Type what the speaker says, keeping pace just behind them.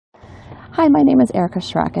Hi, my name is Erika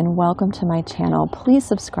Schreck and welcome to my channel. Please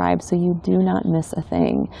subscribe so you do not miss a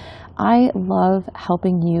thing. I love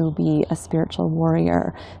helping you be a spiritual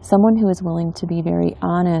warrior, someone who is willing to be very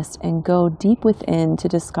honest and go deep within to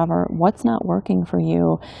discover what's not working for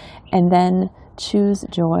you, and then choose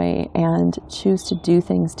joy and choose to do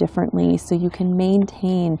things differently so you can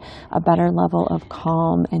maintain a better level of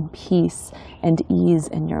calm and peace and ease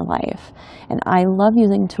in your life. And I love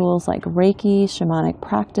using tools like Reiki, shamanic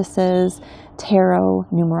practices, tarot,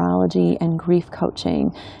 numerology, and grief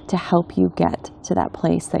coaching to help you get to that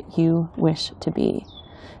place that you wish to be.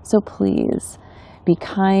 So please be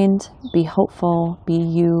kind, be hopeful, be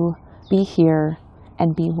you, be here,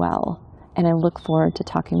 and be well. And I look forward to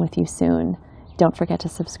talking with you soon. Don't forget to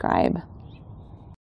subscribe.